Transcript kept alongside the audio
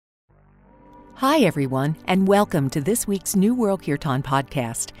Hi, everyone, and welcome to this week's New World Kirtan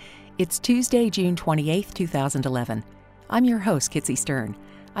podcast. It's Tuesday, June 28th, 2011. I'm your host, Kitsy Stern.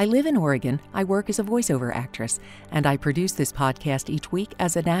 I live in Oregon, I work as a voiceover actress, and I produce this podcast each week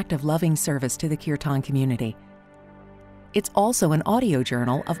as an act of loving service to the Kirtan community. It's also an audio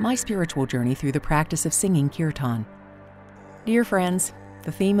journal of my spiritual journey through the practice of singing Kirtan. Dear friends,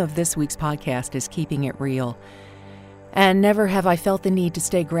 the theme of this week's podcast is keeping it real. And never have I felt the need to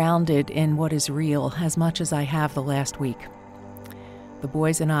stay grounded in what is real as much as I have the last week. The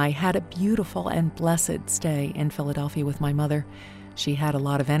boys and I had a beautiful and blessed stay in Philadelphia with my mother. She had a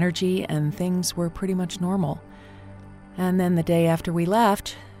lot of energy and things were pretty much normal. And then the day after we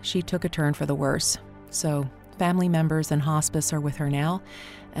left, she took a turn for the worse. So family members and hospice are with her now,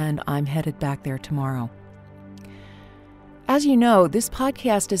 and I'm headed back there tomorrow. As you know, this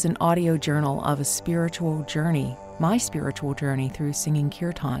podcast is an audio journal of a spiritual journey, my spiritual journey through singing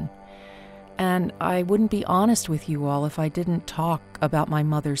Kirtan. And I wouldn't be honest with you all if I didn't talk about my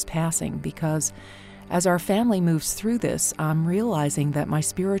mother's passing, because as our family moves through this, I'm realizing that my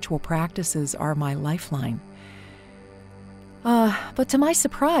spiritual practices are my lifeline. But to my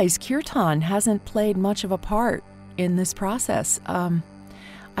surprise, Kirtan hasn't played much of a part in this process.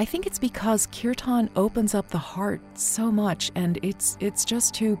 I think it's because Kirtan opens up the heart so much, and it's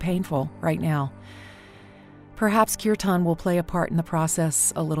just too painful right now. Perhaps Kirtan will play a part in the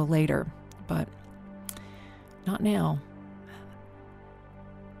process a little later, but not now.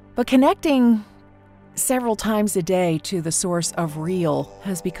 But connecting several times a day to the source of real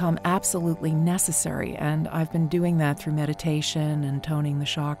has become absolutely necessary, and I've been doing that through meditation and toning the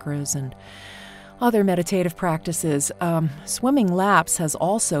chakras and other meditative practices. Swimming laps has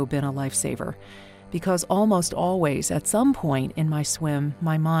also been a lifesaver, because almost always at some point in my swim,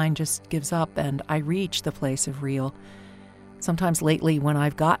 my mind just gives up and I reach the place of real. Sometimes lately, when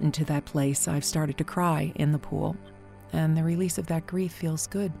I've gotten to that place, I've started to cry in the pool, and the release of that grief feels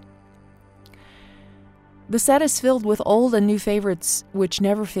good. The set is filled with old and new favorites which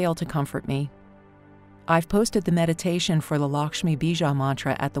never fail to comfort me. I've posted the meditation for the Lakshmi Bija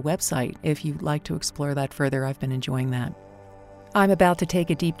mantra at the website. If you'd like to explore that further, I've been enjoying that. I'm about to take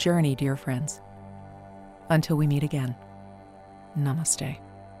a deep journey, dear friends. Until we meet again, namaste.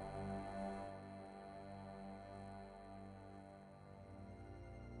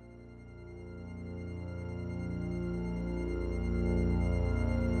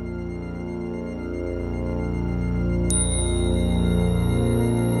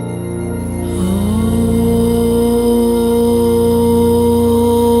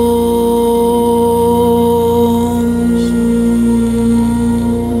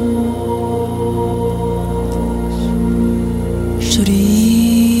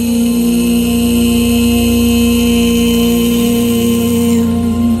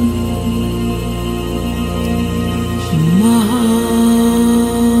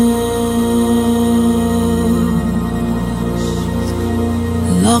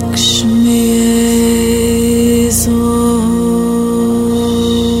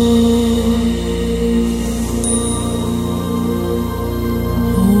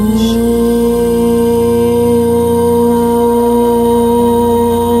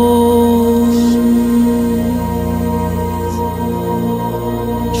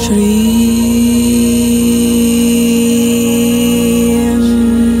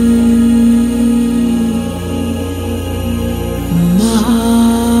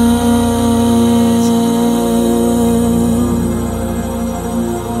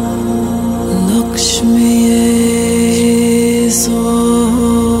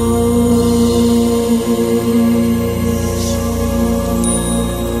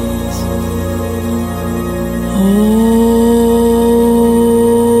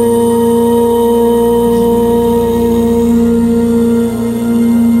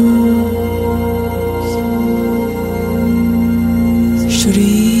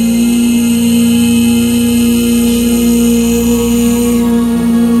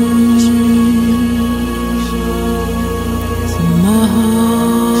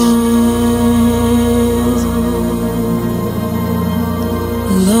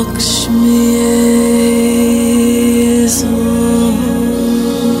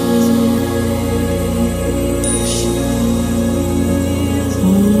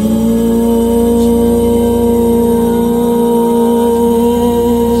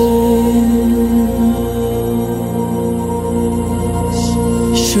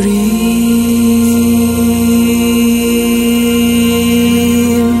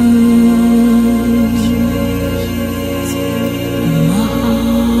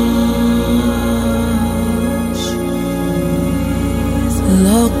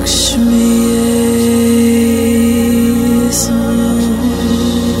 Lakshmi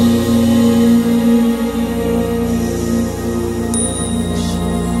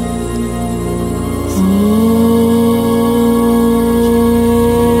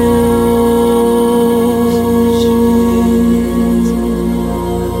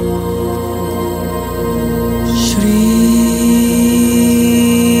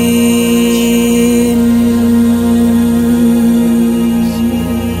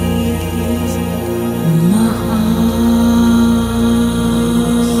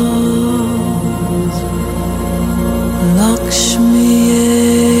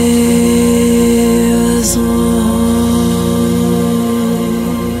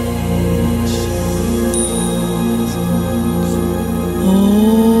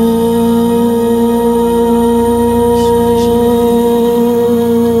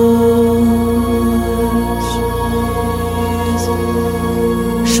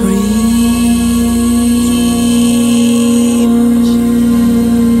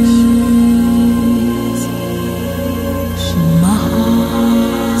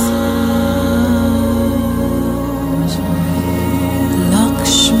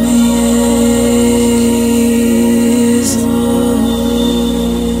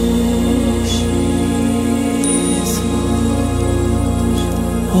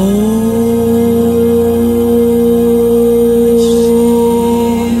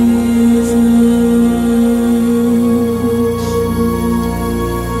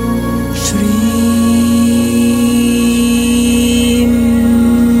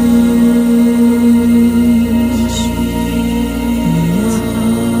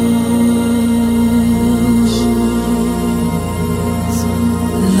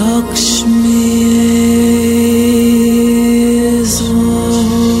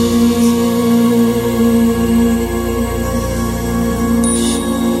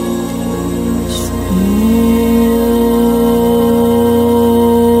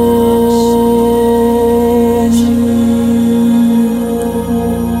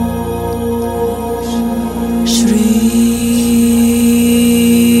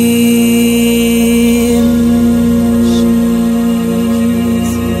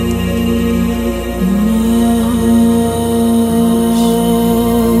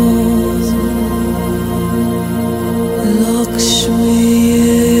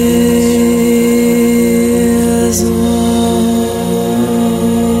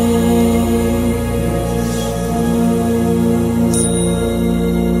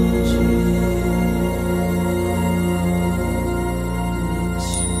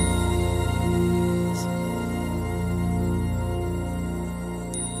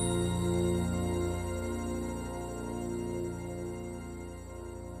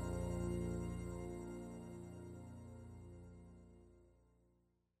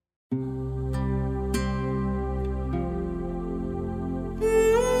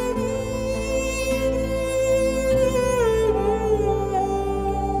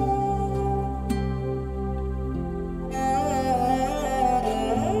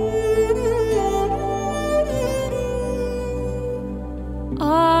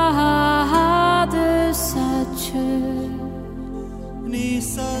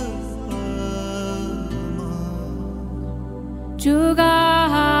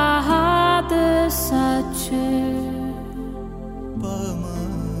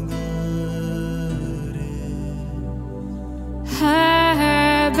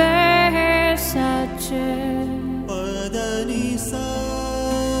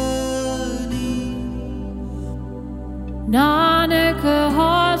Nanak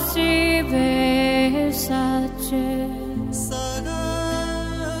होसी वे सच्चे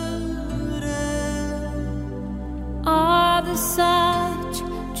आद सच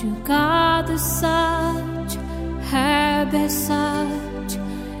जुगाद सच है बेसच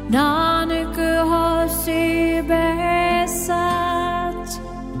नानक होसी वे सच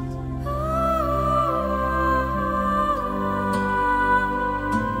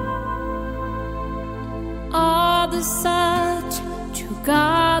आद सच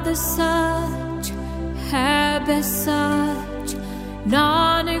जुगाद सच है बेसच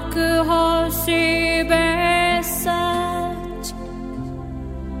नानक होसी वे सच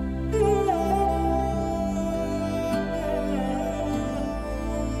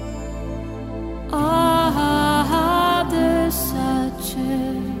आद सच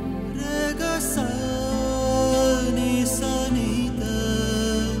जुगाद सच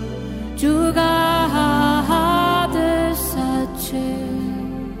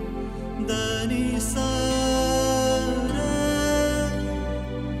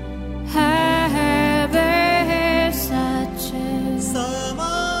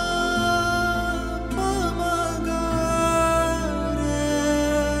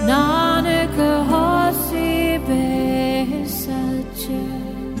नानक होसी बे सच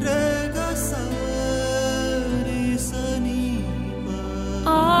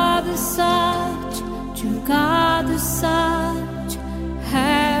आद सच जुगाद सच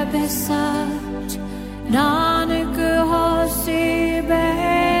है बेसच नानक होसी बे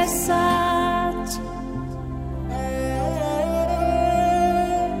सच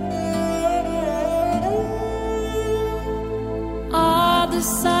आद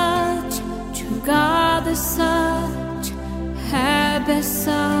सच जुगाद सच है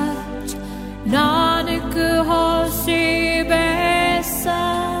बेसच नानक होसी बे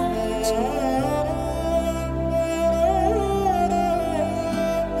सच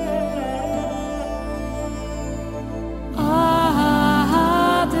आद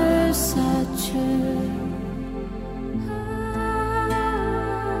सच जुगाद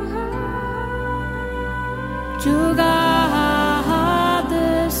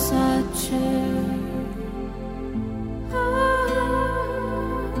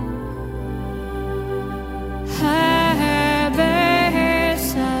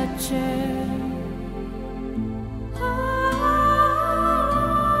सच है बे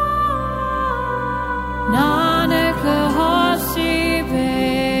सच नानक होसी बे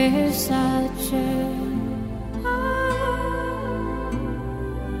सच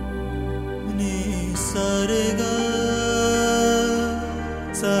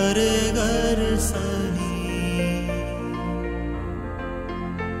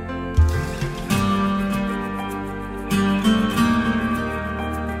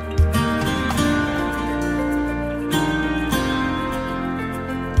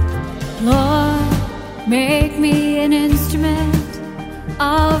Lord, make me an instrument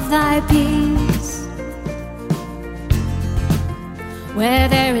of thy peace. Where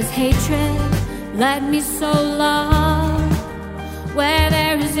there is hatred, let me sow love. Where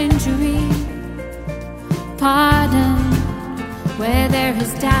there is injury, pardon. Where there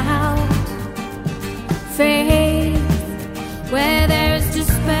is doubt, faith. Where there is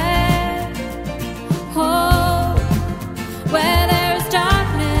despair, hope. Where there is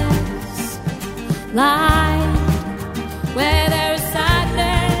darkness, light. Where there is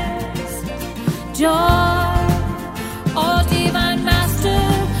sadness, joy. Oh, divine Master,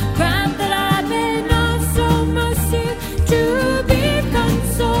 grant that I may not sow mercy to be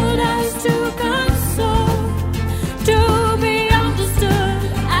consoled as to console, to be understood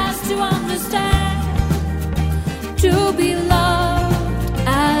as to understand, to be loved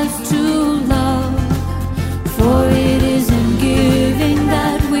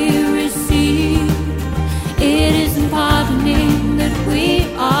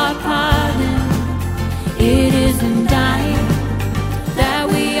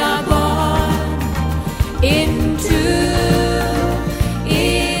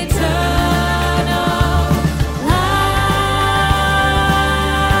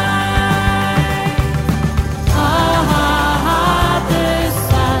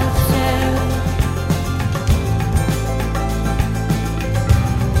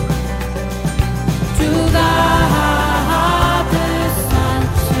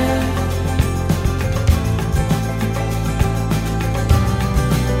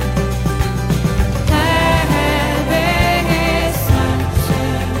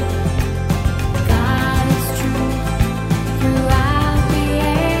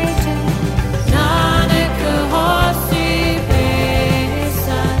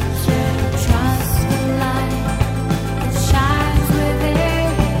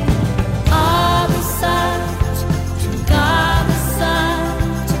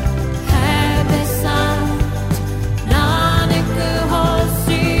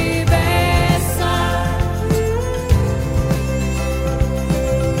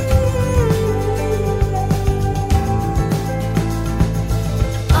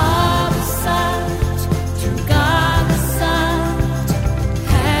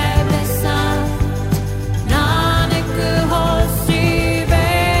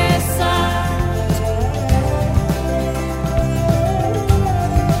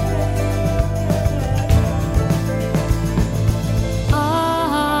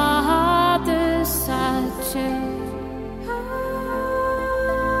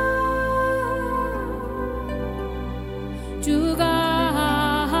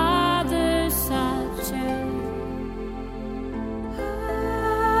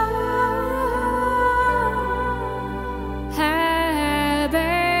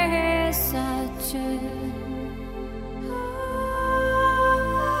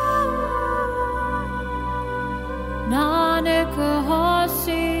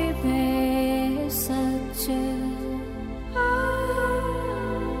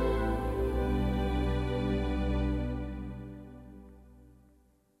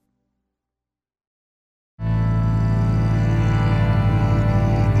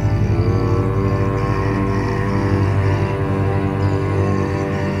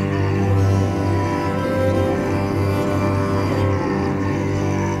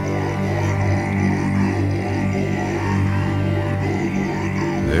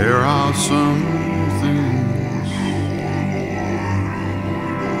are some things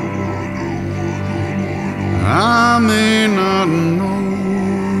I may not know.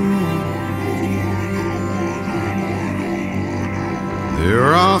 There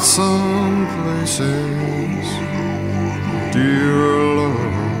are some places, dear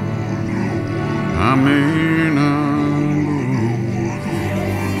Lord, I may not go,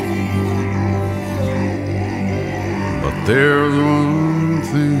 but there's one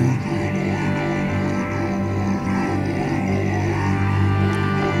thing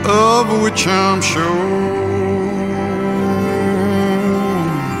of which I'm sure.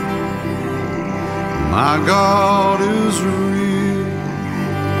 My God is real,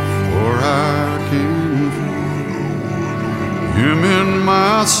 for I can feel Him in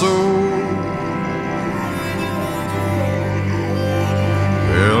my soul.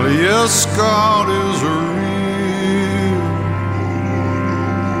 Well, yes, God is real,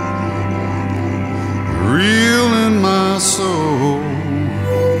 real in my soul.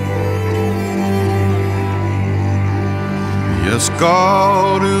 Yes,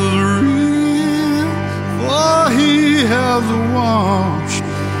 God is real, for He has washed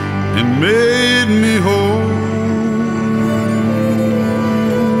and made me whole.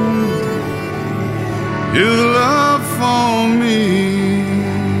 His love for me,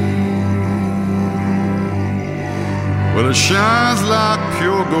 well, it shines like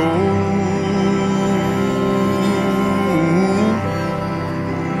pure gold.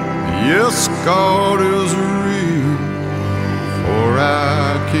 Yes, God is real, for I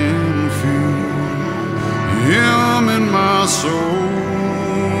can feel Him in my soul.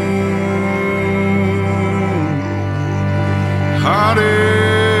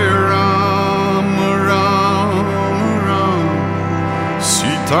 Hare Ram, Ram, Ram,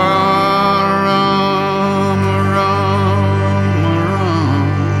 Sita Ram, Ram, Ram,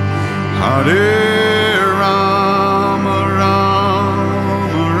 Hare Ram, Ram,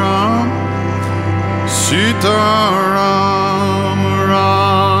 Ram, Sita Ram,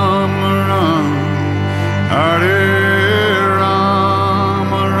 Ram, Ram, Hare Ram,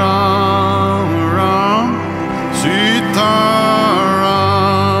 Ram, Ram, Sita.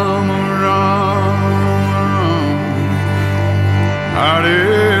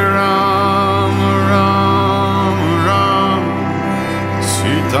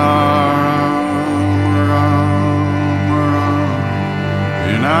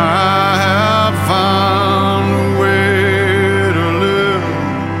 And I have found a way to live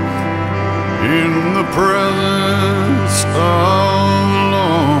in the presence of the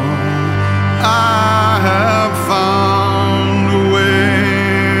Lord. I have found a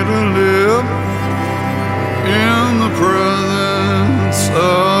way to live in the presence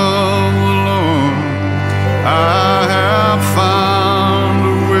of the Lord. I have found a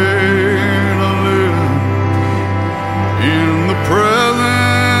way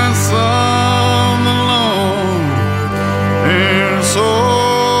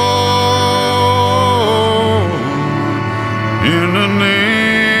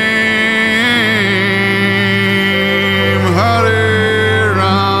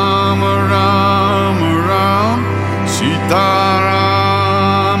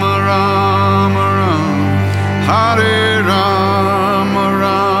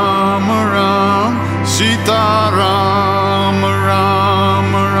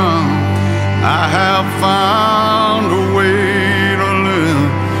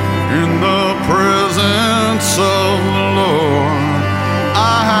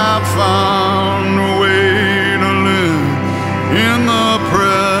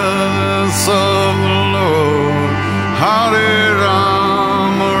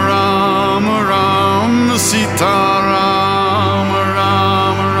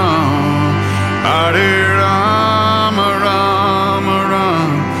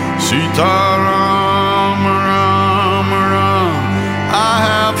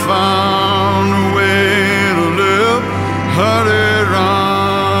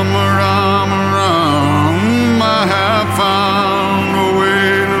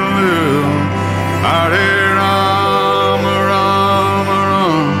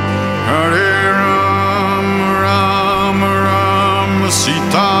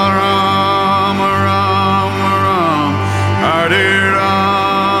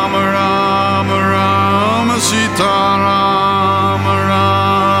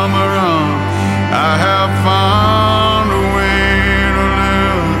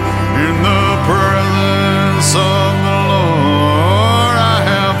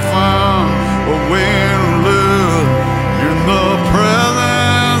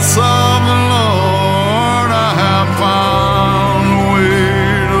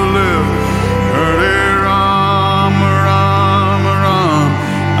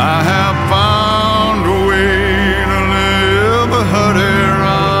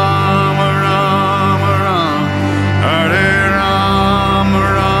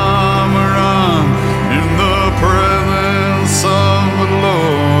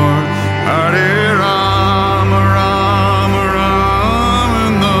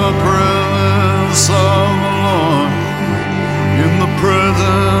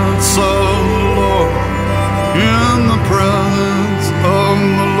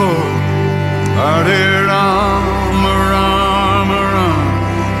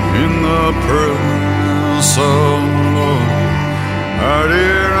of the Lord. Hare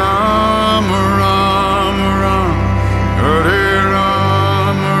Rama, Rama Rama, Hare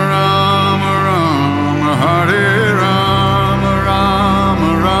Rama, Rama Rama, Hare Rama,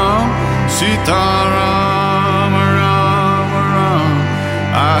 Rama Rama, Sita Rama, Rama Rama.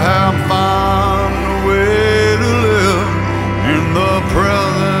 I have found a way to live in the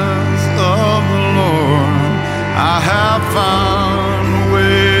presence of the Lord. I have found a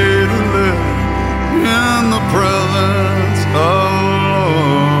way to live in the presence of the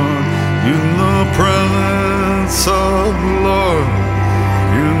Lord, in the presence of the Lord,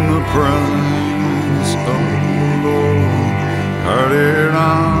 in the presence of the Lord. Hare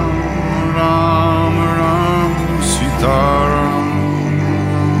Rama, Rama Rama, Sita Rama,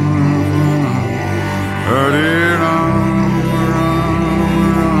 Hare Rama, Rama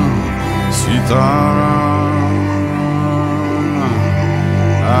Rama, Sita Rama.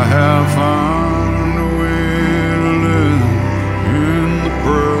 I have found a way to live in the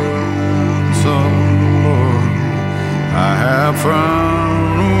presence of the Lord. I have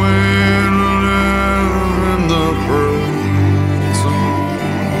found a way to live in the presence of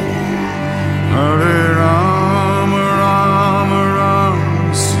the Lord. Hare Rama, Rama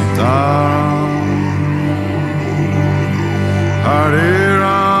Rama, Sita Rama, Hare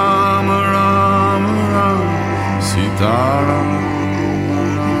Rama, Rama Rama, Sita Rama.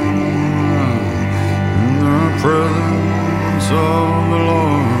 Presence of the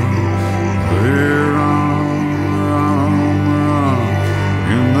Lord, Hare Rama, Rama,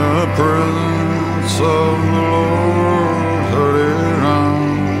 in the presence of the Lord, Hare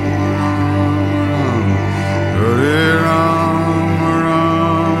Rama, Hare Rama,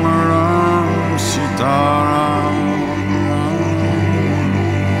 Rama Rama, Sita Rama,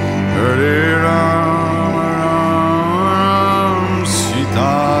 Hare Rama, Rama,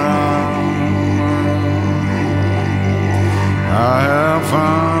 Sita Rama. I have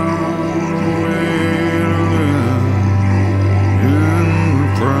found a way to live in the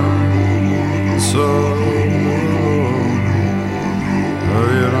presence of the Lord.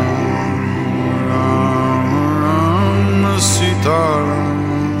 Hare Rama, Rama Rama, Sita Rama,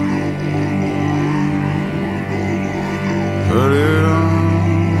 Hare Rama,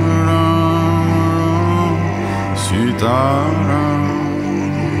 Rama Rama, Sita Rama.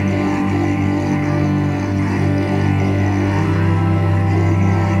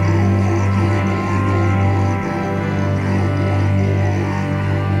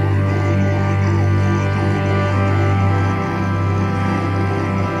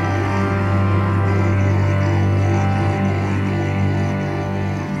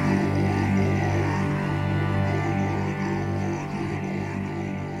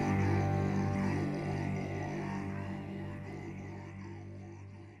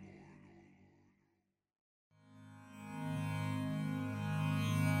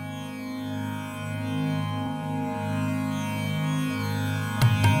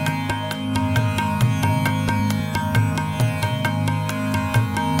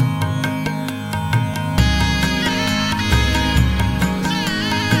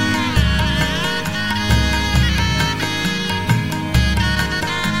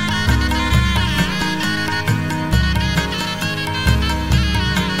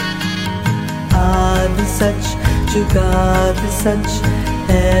 सच जुगाद सच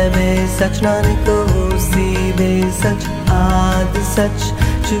है में सच नानक होसी में सच आद सच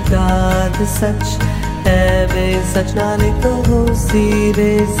जुगाद सच है में सच नानक होसी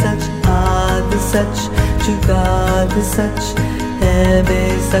में सच आद सच जुगाद सच है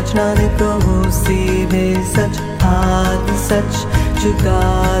में सच नानक होसी में सच आद सच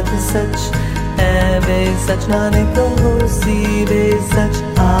जुगाद सच है में सच नानक होसी में सच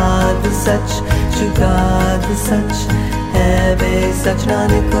आद सच जुगाद सच है में सच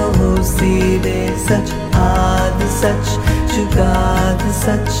नानक होसी में सच आद सच जुगाद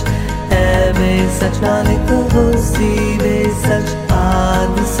सच है में सच नानक होसी में सच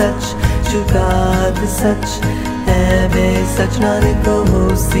आद सच जुगाद सच है में सच नानक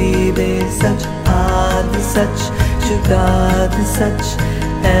होसी में सच आद सच जुगाद सच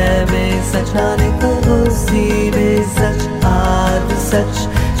है में सच नानक होसी में सच आद सच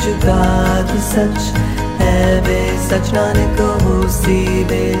जुगाद सच है में सच नानक होसी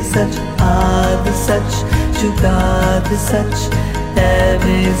में सच आद सच जुगाद सच है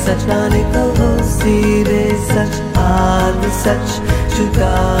में सच नानक होसी में सच आद सच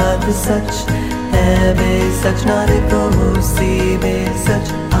जुगाद सच है में सच नानक होसी में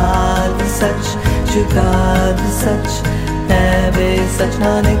सच आद सच जुगाद सच है में सच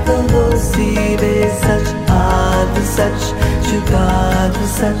नानक होसी में सच आद सच जुगाद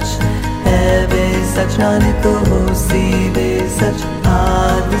सच है में सच नानक होसी वे सच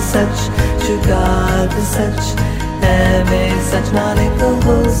आद सच जुगाद सच है मैं सच नानक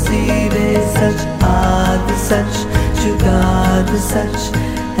होसी वे सच आद सच जुगाद सच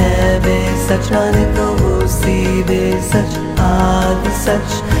है मैं सच नानक होसी वे सच आद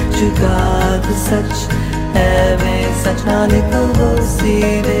सच जुगाद सच है मैं सच नानक होसी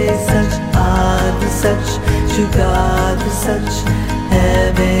वे सच आद सच जुगाद सच है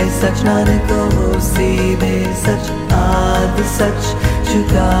मैं सच नानक होसी वे सच आद सच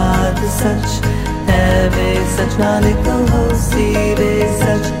जुगाद सच है मैं सच नानक होसी वे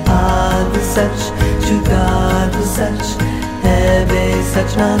सच आद सच जुगाद सच है मैं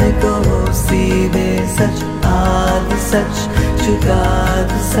सच नानक होसी वे सच आद सच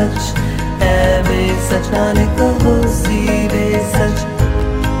जुगाद सच है मैं सच नानक होसी वे सच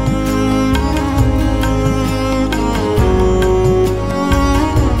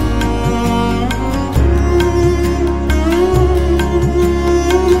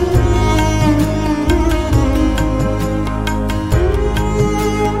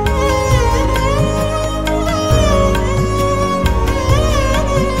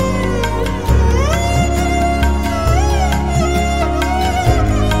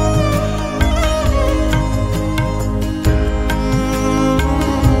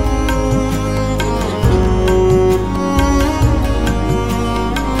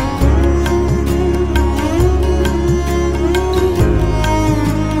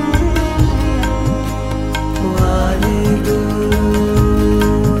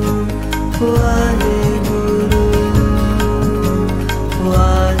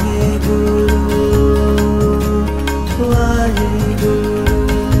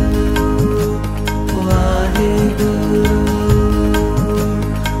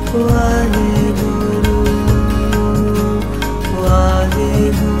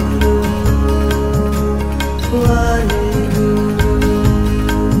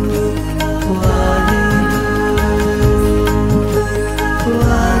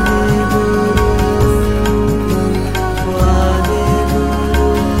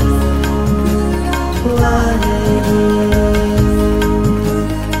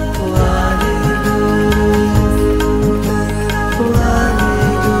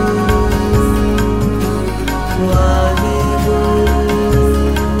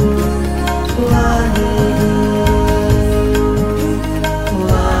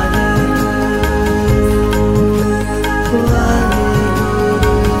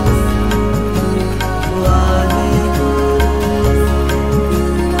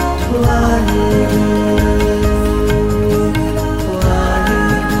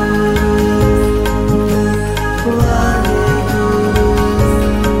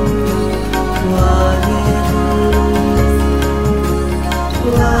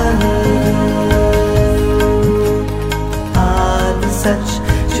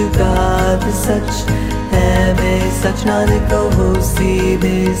सच है मैं सच नानक होसी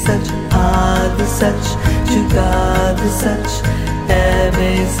वे सच आद सच जुगाद सच है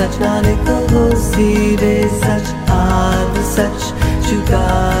मैं सच नानक होसी वे सच आद सच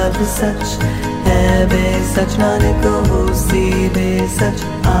जुगाद सच है मैं सच नानक होसी वे सच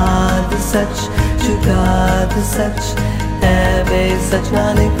आद सच जुगाद सच है मैं सच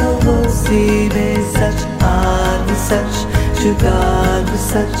नानक होसी वे सच आद सच जुगाद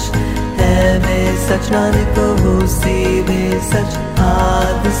सच है मैं सच नानक होसी वे सच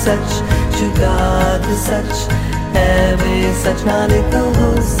आद सच जुगाद सच है मैं सच नानक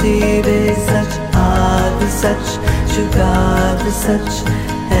होसी वे सच आद सच जुगाद सच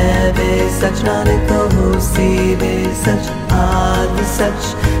है मैं सच नानक होसी वे सच आद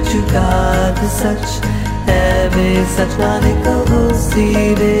सच जुगाद सच है मैं सच नानक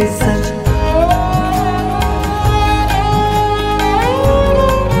होसी वे सच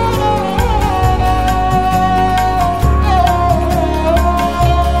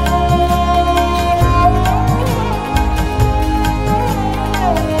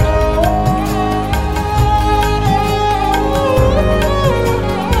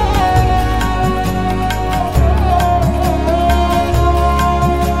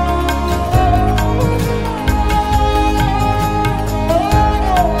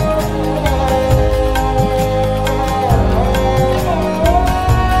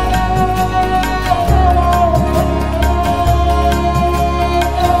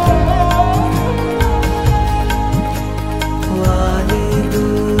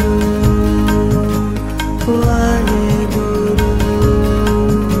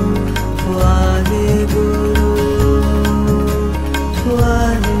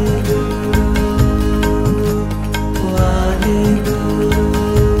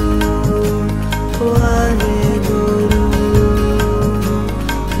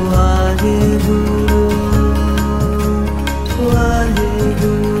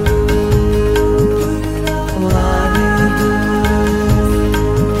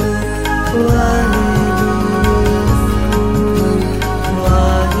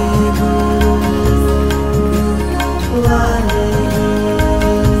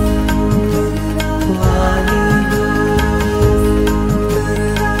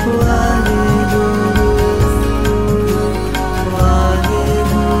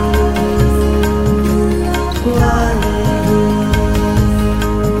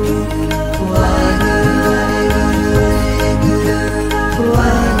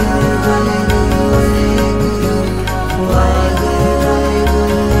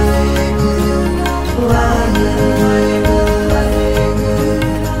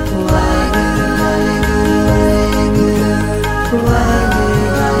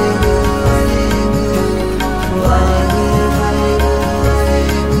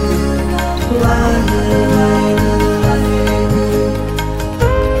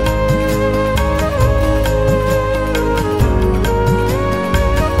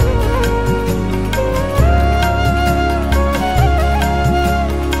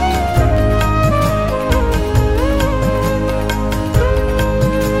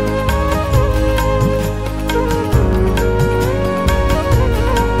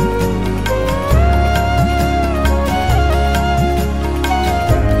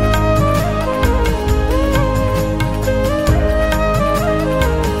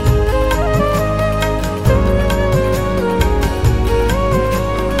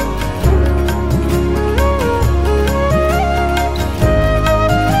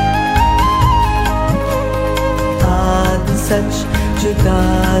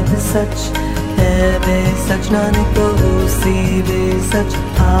जुगाद सच है वे सच नानक होसी वे सच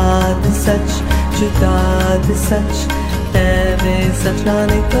आद सच जुगाद सच है वे सच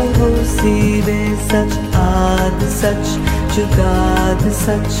नानक होसी वे सच आद सच जुगाद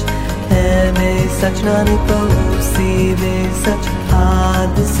सच है वे सच नानक होसी वे सच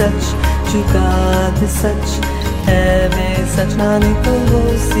आद सच जुगाद सच है वे सच नानक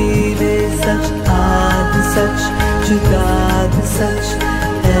होसी वे सच आद सच जुगाद सच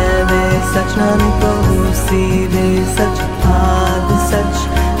है वे सच नानक होसी वे सच आद सच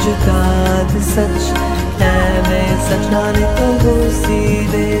जुगाद सच है वे सच नानक होसी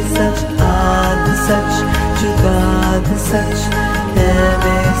वे सच आद सच जुगाद सच है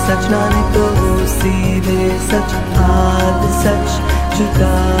वे सच नानक होसी वे सच आद सच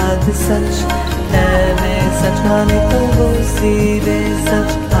जुगाद सच है वे सच नानक होसी वे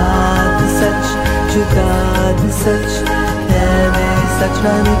सच आद सच जुगाद सच है वे सच नानक होसी वे सच आद सच जुगाद सच है वे सच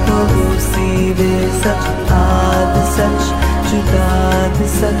नानक होसी वे सच आद सच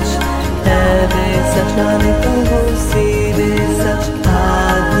जुगाद सच है वे सच नानक होसी वे सच आद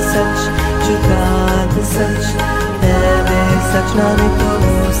सच जुगाद सच है वे सच नानक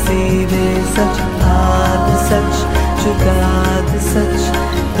होसी वे सच आद सच जुगाद सच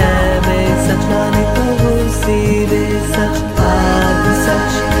है वे सच नानक होसी वे सच आद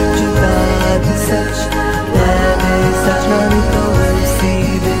सच जुगाद सच है वे सच नानक होसी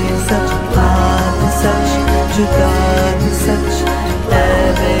वे सच आद सच जुगाद सच है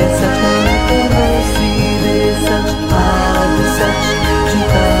वे सच नानक होसी वे सच आद सच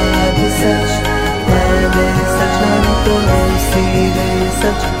जुगाद सच है वे सच नानक होसी वे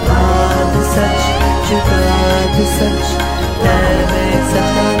सच आद सच जुगाद सच है वे सच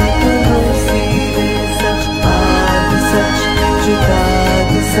नानक होसी वे सच आद सच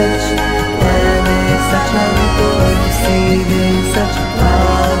जुगाद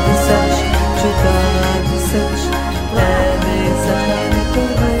सच है वे सच नानक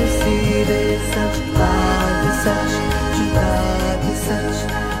होसी वे सच आद सच जुगाद सच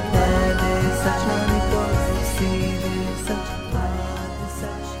है वे सच नानक होसी वे सच आद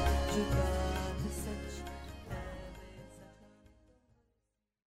सच जुगाद सच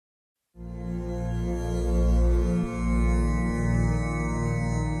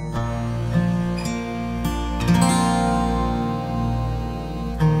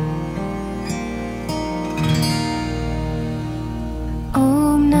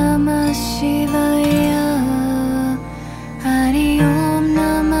Om Namah Shivaya, Hari Om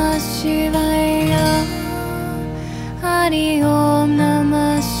Namah Shivaya, Hari Om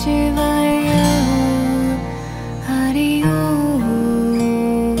Namah Shivaya, Hari Om.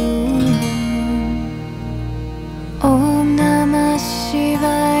 Om Namah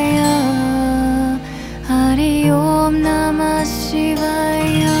Shivaya, Hari Om Namah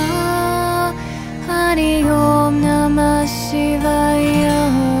Shivaya, Hari Om Namah Shivaya,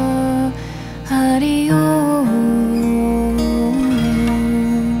 Hari Om.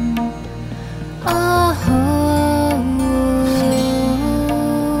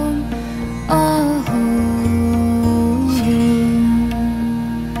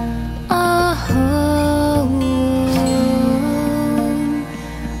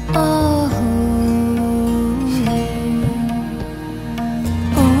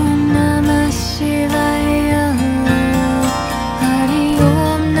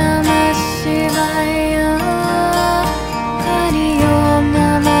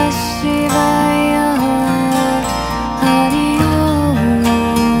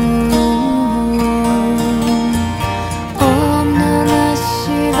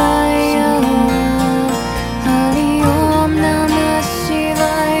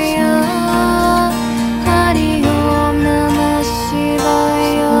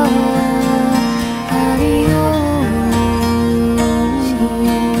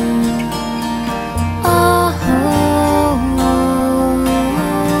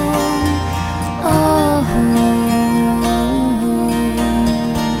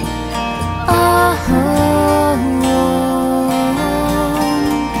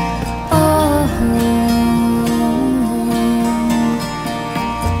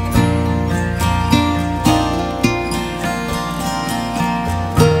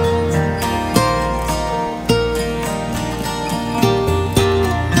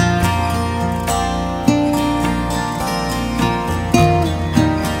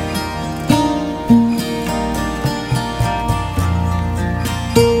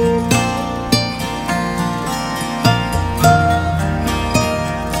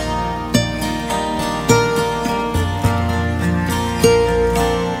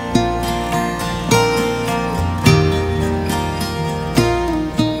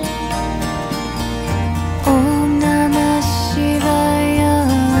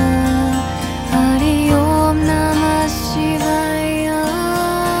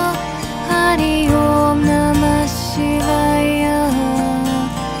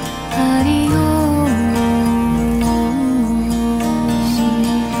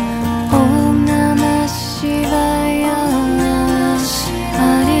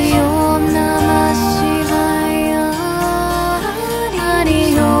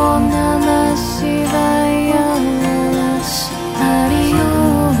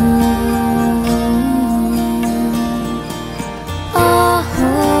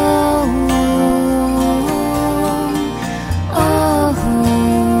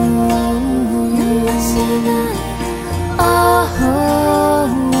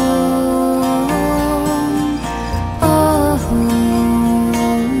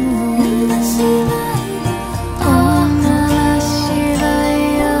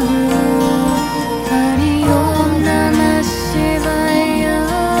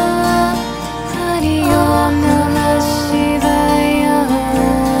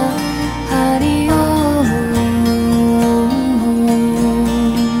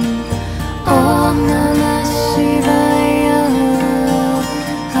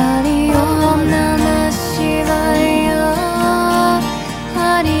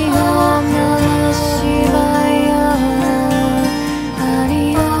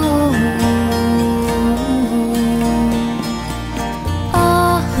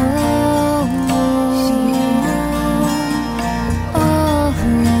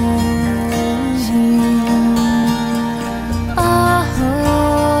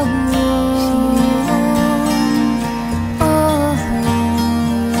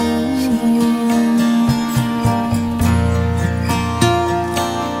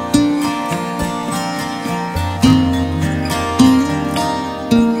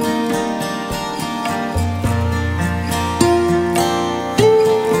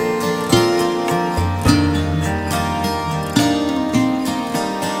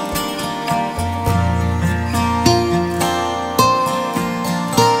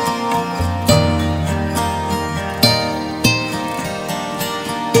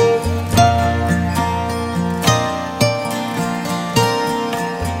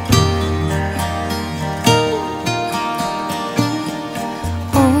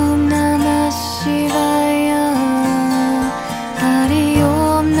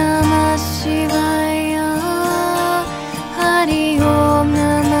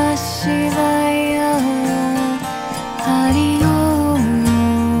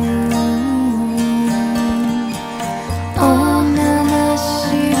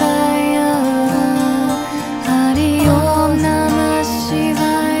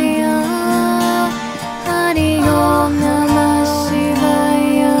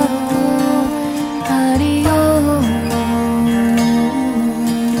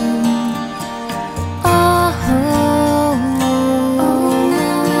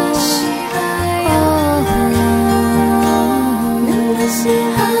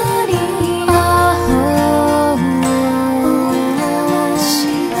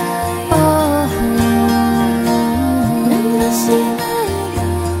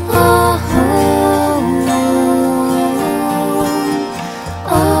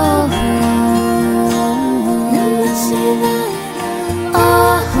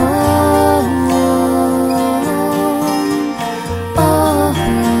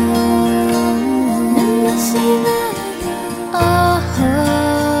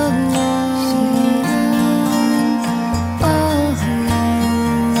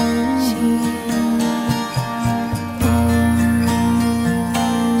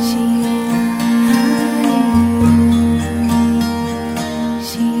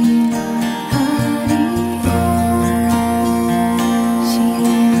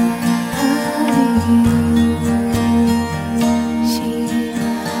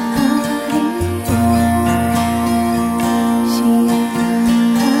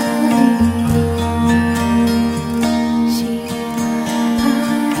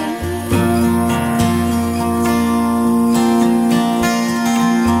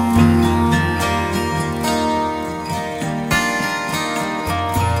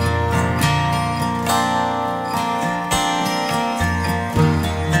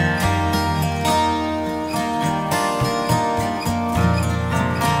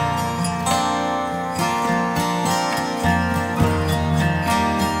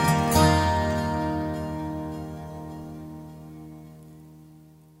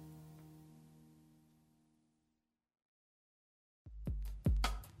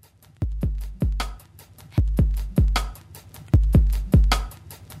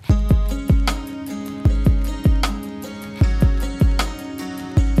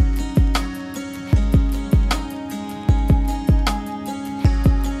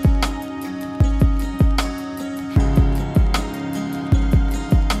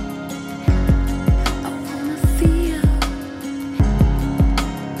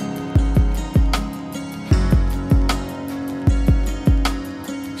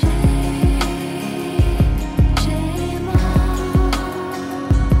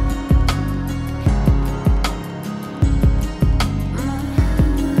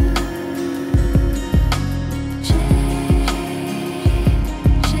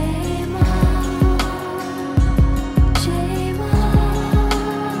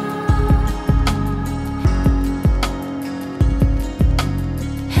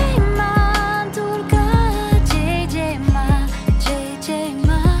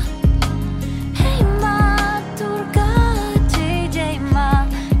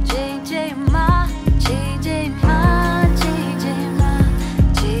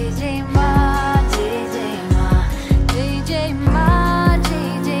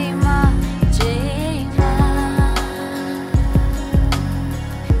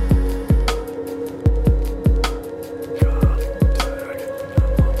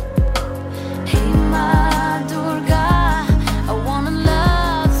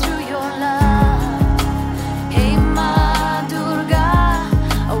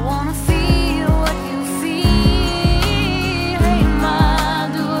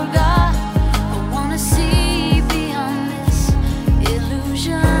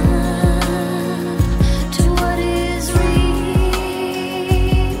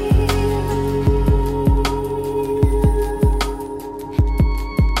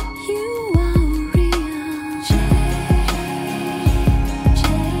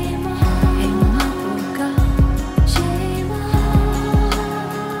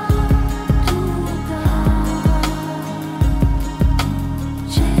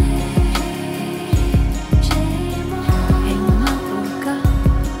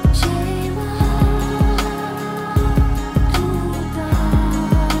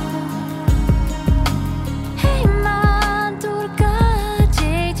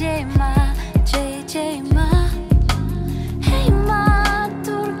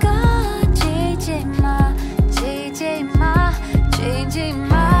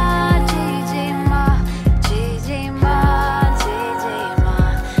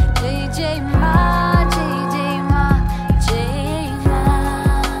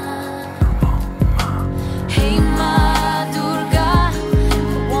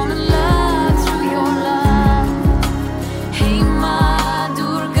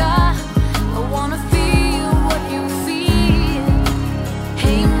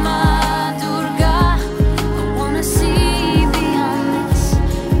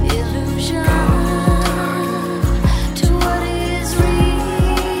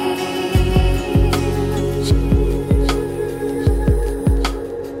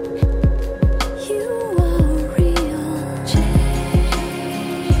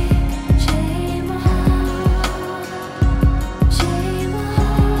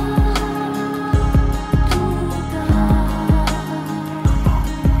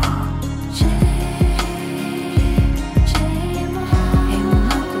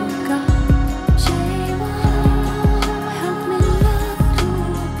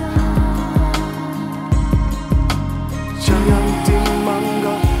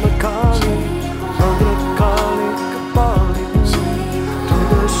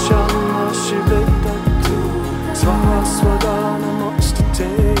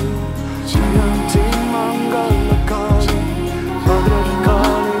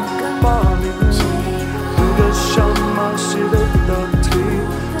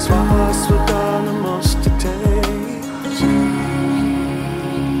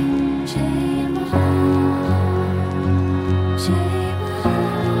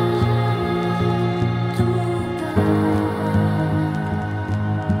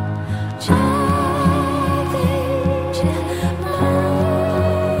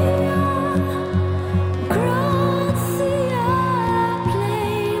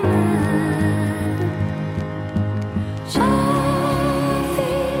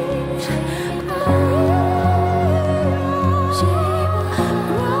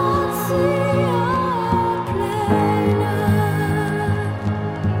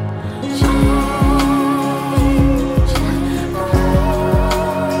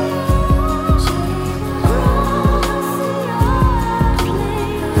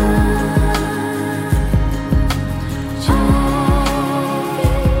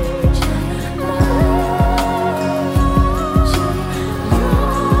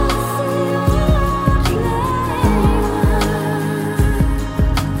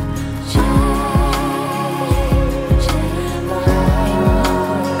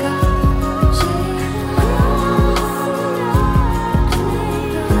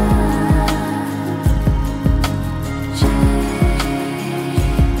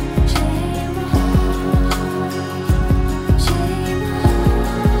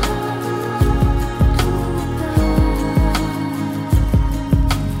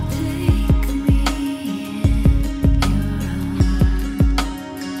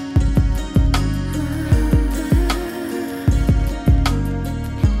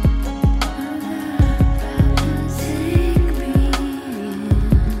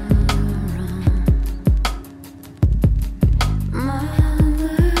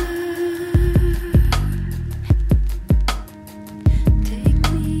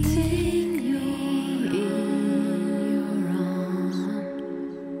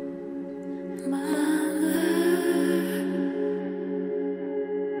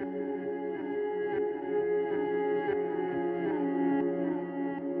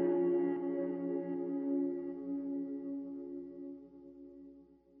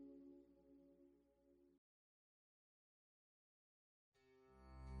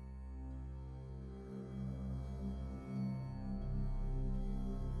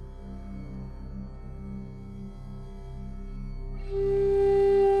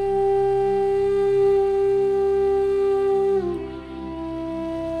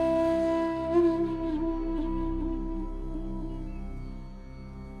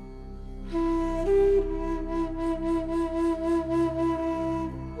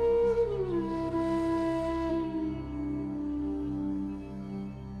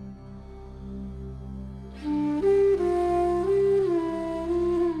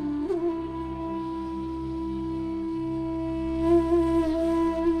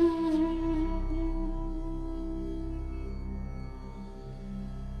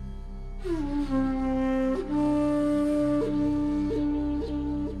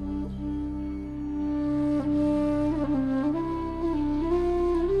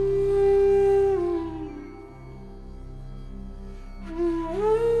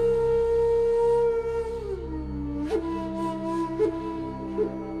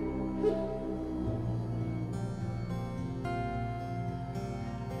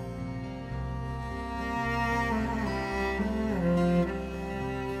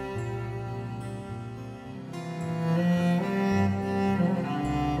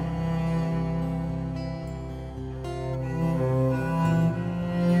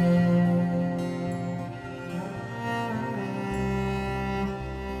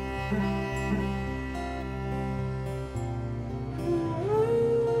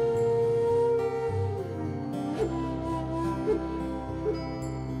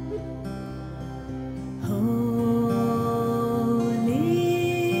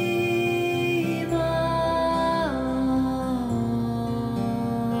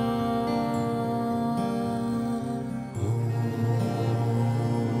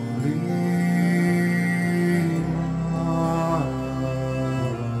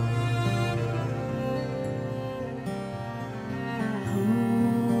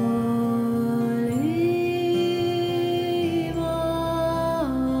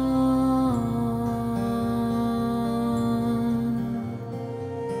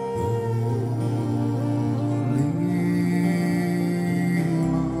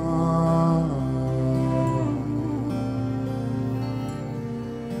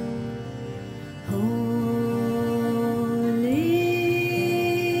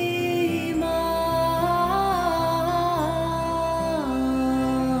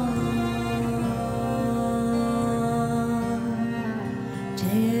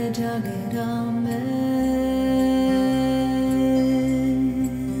 Jagarambe.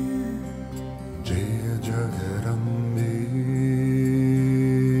 Jaya Jagarambe.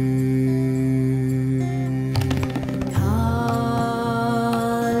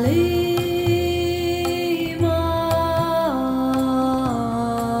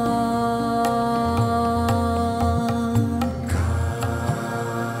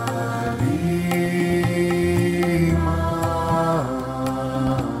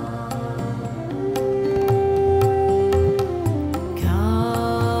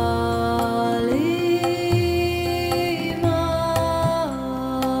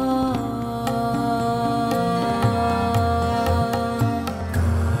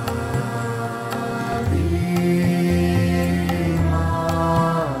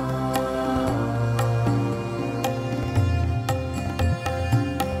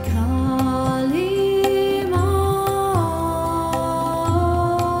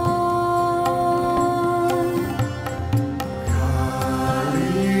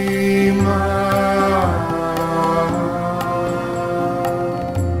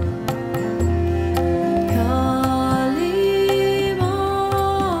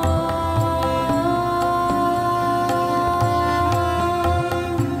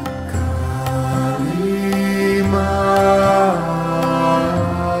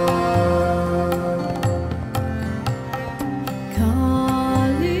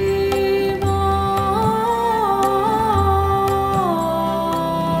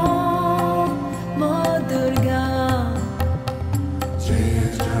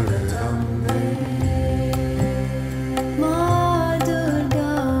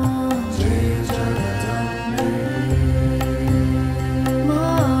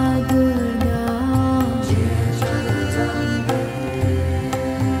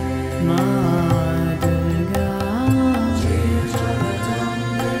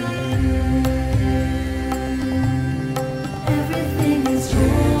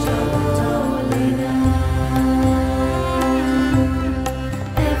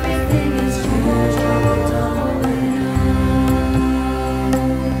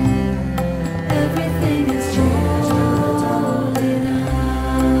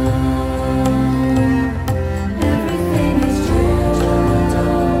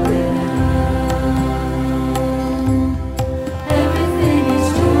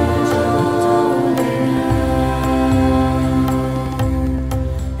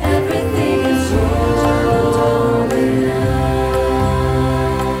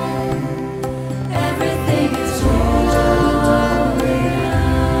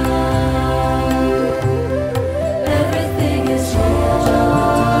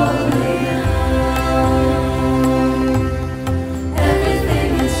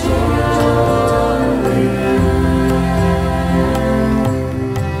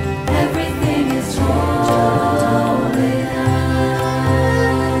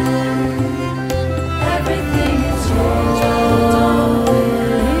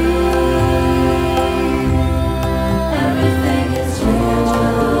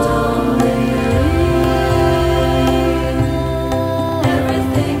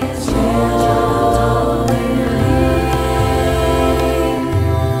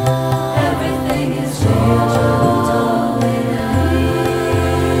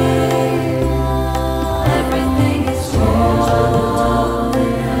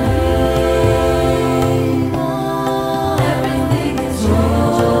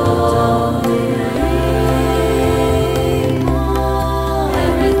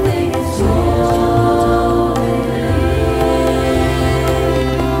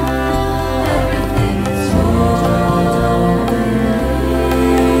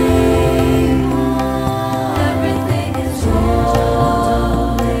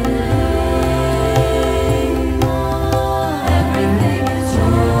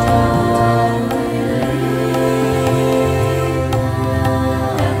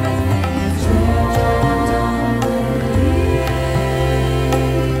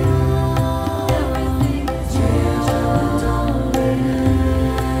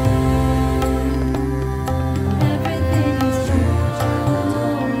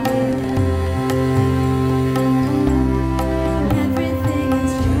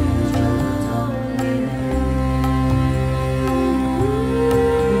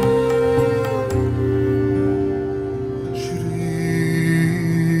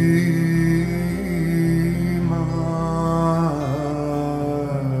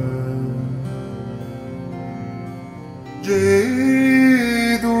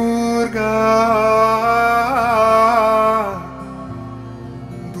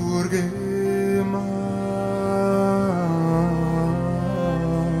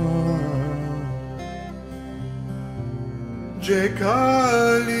 जय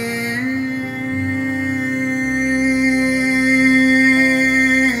काली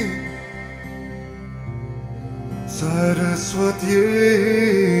सरस्वती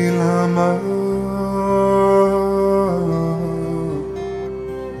लामा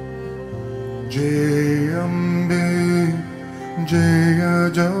जय अम्बे जय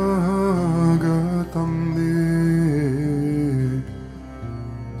जगदम्बे